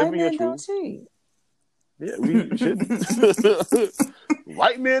Because Black living your men don't truth. cheat. Yeah, we shouldn't.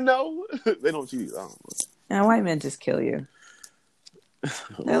 White men, no, they don't cheat. I don't know. And white men just kill you.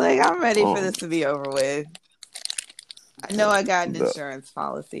 They're like, I'm ready for this to be over with. I know I got an insurance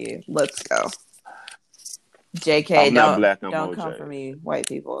policy. Let's go. JK, I'm not black, I'm don't OJ. come for me, white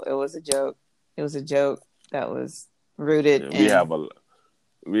people. It was a joke. It was a joke that was rooted in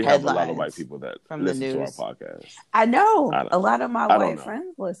we have a lot of white people that from listen the to our news. podcast. I know. A lot of my white know.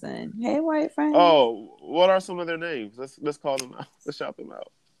 friends listen. Hey, white friends. Oh, what are some of their names? Let's call them out. Let's shout them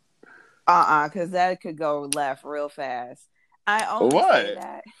out. Because that could go left real fast. I only say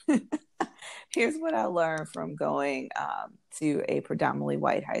that. Here's what I learned from going to a predominantly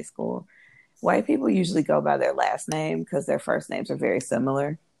white high school. White people usually go by their last name because their first names are very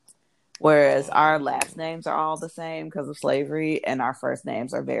similar. Whereas our last names are all the same because of slavery, and our first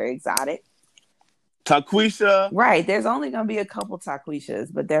names are very exotic. Taquisha. Right. There's only going to be a couple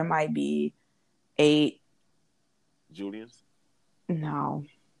Taquishas, but there might be 8. Julians? No.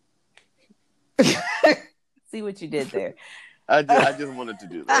 See what you did there. I just wanted to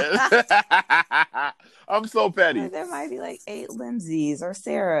do that. I'm so petty. There might be like 8 Lindsays or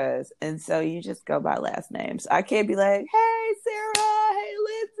Sarahs, and so you just go by last names. I can't be like, "Hey Sarah, hey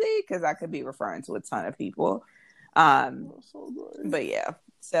Lindsay," because I could be referring to a ton of people. But yeah,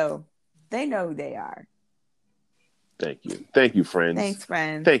 so they know who they are. Thank you, friends. Thanks,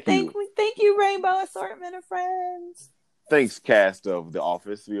 friends. Thank you, Rainbow Assortment of Friends. Thanks, cast of The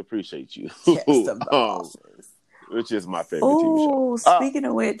Office. We appreciate you. Cast of The Office. Which is my favorite TV show. Speaking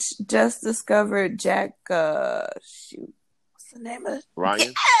of which, just discovered Jack, what's the name of it?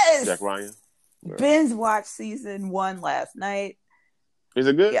 Ryan? Yes! Jack Ryan? Binge watched season 1 last night. Is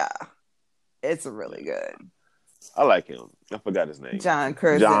it good? Yeah. It's really good. I like him. I forgot his name. John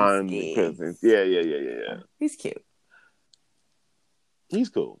Krasinski. Yeah. He's cute. He's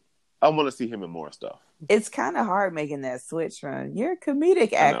cool. I want to see him in more stuff. It's kind of hard making that switch from you're a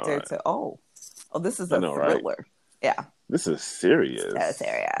comedic actor to, this is a thriller. Right? Yeah. This is serious. That's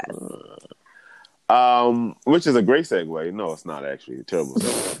serious. Which is a great segue. No, it's not actually a terrible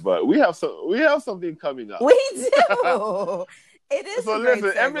segue. But we have something coming up. We do. It is so a great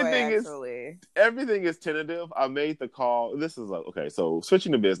listen, segue, everything is tentative. I made the call. This is so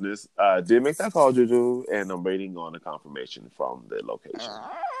switching to business. Did make that call, Juju, and I'm waiting on a confirmation from the location.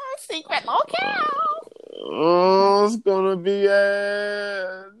 Secret locale. It's gonna be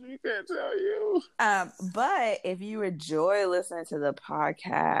we can't tell you. But if you enjoy listening to the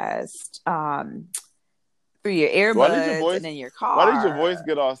podcast through your earbuds and in your car, why did your voice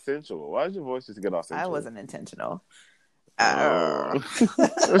get all sensual? Why did your voice just get all sensual? I wasn't intentional. Oh.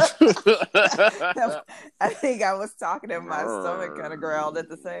 I think I was talking and my stomach kind of growled at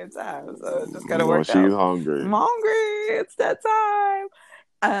the same time, so it just kind of worked out. She's hungry. I'm hungry. It's that time.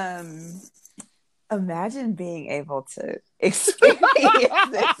 Imagine being able to experience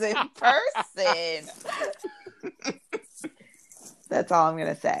this in person. That's all I'm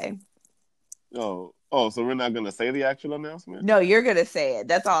gonna say. Oh, so we're not gonna say the actual announcement? No, you're gonna say it.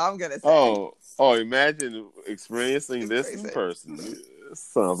 That's all I'm gonna say. Imagine experiencing this in person. It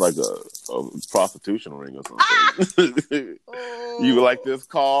sounds like a prostitution ring or something. You like this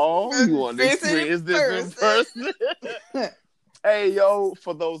call? You want to experience this in person? Hey, yo,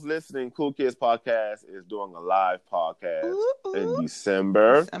 for those listening, Cool Kids Podcast is doing a live podcast in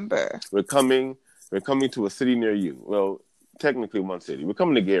December. We're coming to a city near you. Well, technically one city. We're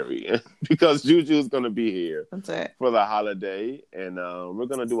coming to Gary because Juju's going to be here. That's right. For the holiday, and we're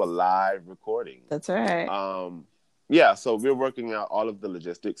going to do a live recording. That's right. So we're working out all of the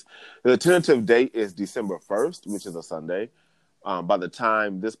logistics. The tentative date is December 1st, which is a Sunday. By the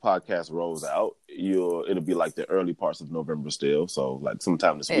time this podcast rolls out, it'll be like the early parts of November still. So like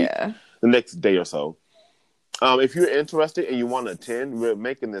sometime this week, the next day or so. If you're interested and you want to attend, we're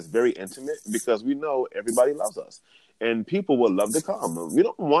making this very intimate because we know everybody loves us and people would love to come. We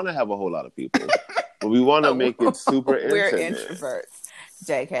don't want to have a whole lot of people. but we want to make it super We're intimate. introverts.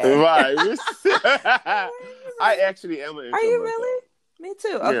 JK. Right. I actually am an introvert. Are you really? Though. Me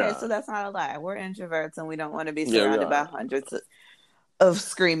too. Okay, Yeah. so that's not a lie. We're introverts and we don't want to be Yeah, we surrounded by are. hundreds of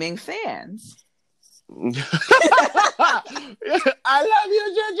screaming fans. I love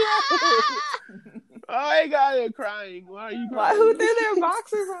you, Jojo. Oh my God, you're crying. Why are you crying? Who threw their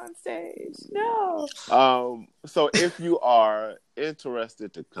boxers on stage? No. So if you are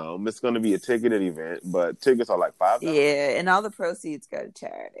interested to come, it's going to be a ticketed event, but tickets are like $5. Yeah, and all the proceeds go to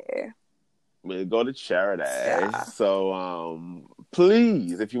charity. We go to charity. Yeah. So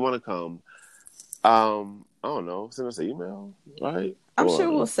please, if you want to come, I don't know, send us an email, right? I'm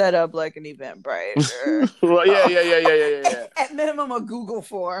sure we'll set up like an Eventbrite. Well, yeah. At minimum, a Google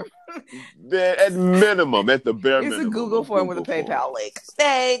form. At minimum, at the bare minimum. It's a Google form with a PayPal link.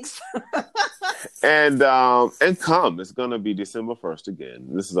 Thanks. And come. It's gonna be December 1st again.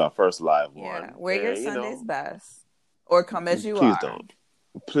 This is our first live one. Yeah, wear your Sunday's best, or come as you are.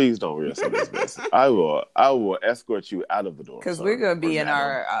 Please don't wear Sunday's best. I will escort you out of the door because we're gonna be in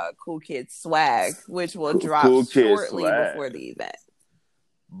our cool kids swag, which will drop shortly before the event.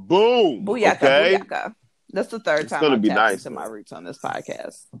 Boom! Booyaka, okay? booyaka. That's the third time I've tapped into my roots on this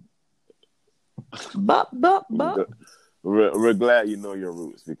podcast. Bup. We're glad you know your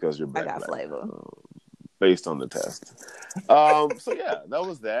roots because you're black. I got flavor. Based on the test. So yeah, that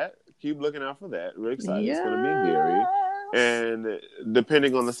was that. Keep looking out for that. We're excited. Yes. It's going to be in Gary. And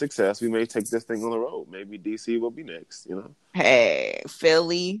depending on the success, we may take this thing on the road. Maybe DC will be next, you know? Hey,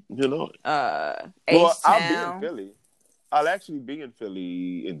 Philly. You know. Well, I'll be in Philly. I'll actually be in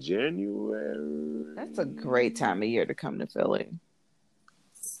Philly in January. That's a great time of year to come to Philly.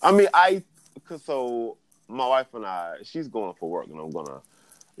 I mean, so my wife and I, she's going for work, and I'm going to,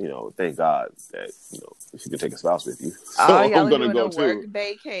 thank God that, she can take a spouse with you. So I'm going to go too. Work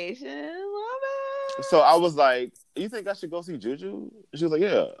vacation. Love it. So I was like, you think I should go see Juju? She was like,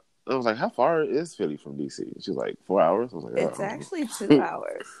 yeah. I was like, how far is Philly from DC? She was like, 4 hours. I was like, it's actually 2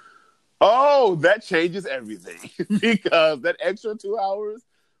 hours. Oh, that changes everything because that extra 2 hours,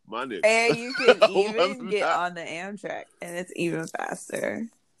 my nigga. And you can even get on the Amtrak, and it's even faster.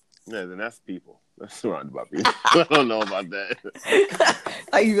 Yeah, then that's people. That's surrounded by people. I don't know about that.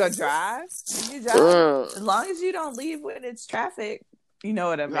 Like, you gonna drive? You drive. As long as you don't leave when it's traffic, you know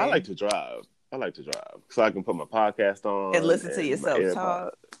what I mean. I like to drive. So I can put my podcast on and listen to yourself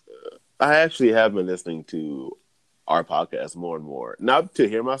talk. I actually have been listening to our podcast more and more. Not to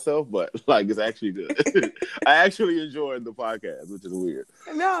hear myself, but like it's actually good. I actually enjoyed the podcast, which is weird.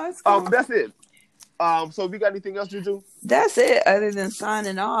 No, it's cool. That's it. So have you got anything else, Juju? That's it, other than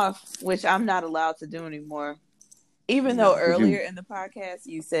signing off, which I'm not allowed to do anymore. Even though earlier in the podcast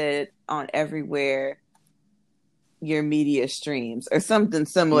you said on everywhere your media streams or something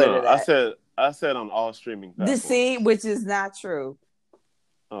similar to that. I said on all streaming platforms. Which is not true.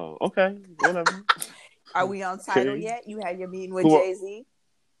 Oh, okay. Whatever. Are we on Tidal yet? You had your meeting with Jay-Z?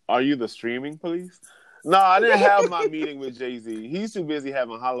 Are you the streaming police? No, I didn't have my meeting with Jay-Z. He's too busy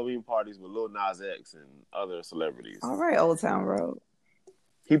having Halloween parties with Lil Nas X and other celebrities. All right, Old Town Road.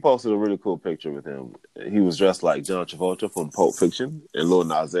 He posted a really cool picture with him. He was dressed like John Travolta from Pulp Fiction, and Lil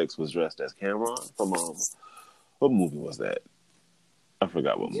Nas X was dressed as Cameron from what movie was that? I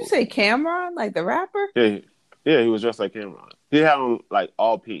forgot what movie. Did you say Cameron, like the rapper? Yeah, he was dressed like Cameron. He had on like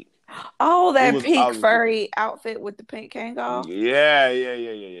all pink. Oh, that pink furry outfit with the pink Kangol? Yeah.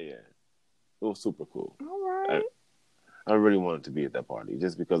 It was super cool. All right. I really wanted to be at that party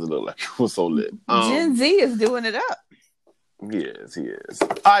just because it looked like it was so lit. Gen Z is doing it up. He is. All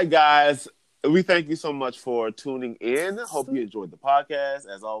right, guys. We thank you so much for tuning in. Hope you enjoyed the podcast.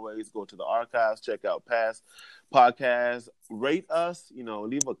 As always, go to the archives, check out past podcasts, rate us,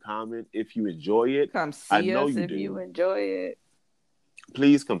 leave a comment if you enjoy it. Come see us if you enjoy it.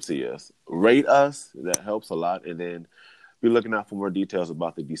 Please come see us. Rate us. That helps a lot. And then be looking out for more details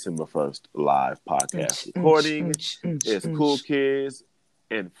about the December 1st live podcast recording. It's Cool Kids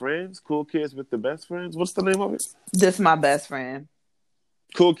and Friends. Cool Kids with the Best Friends. What's the name of it? This is My Best Friend.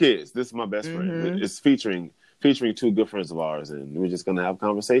 Cool Kids. This is My Best Friend. It's featuring two good friends of ours, and we're just gonna have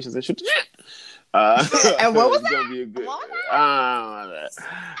conversations and shoot the shit. And what was that?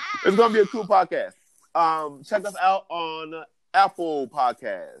 It's gonna be a cool podcast. Check us out on Apple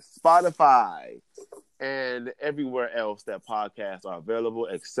Podcasts, Spotify, and everywhere else that podcasts are available,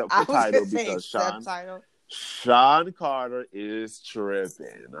 except for Tidal, because Sean Carter is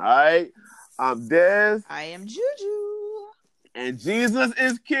tripping. All right, I'm Des. I am Juju. And Jesus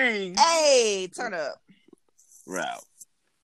is King. Hey, turn up. We're out.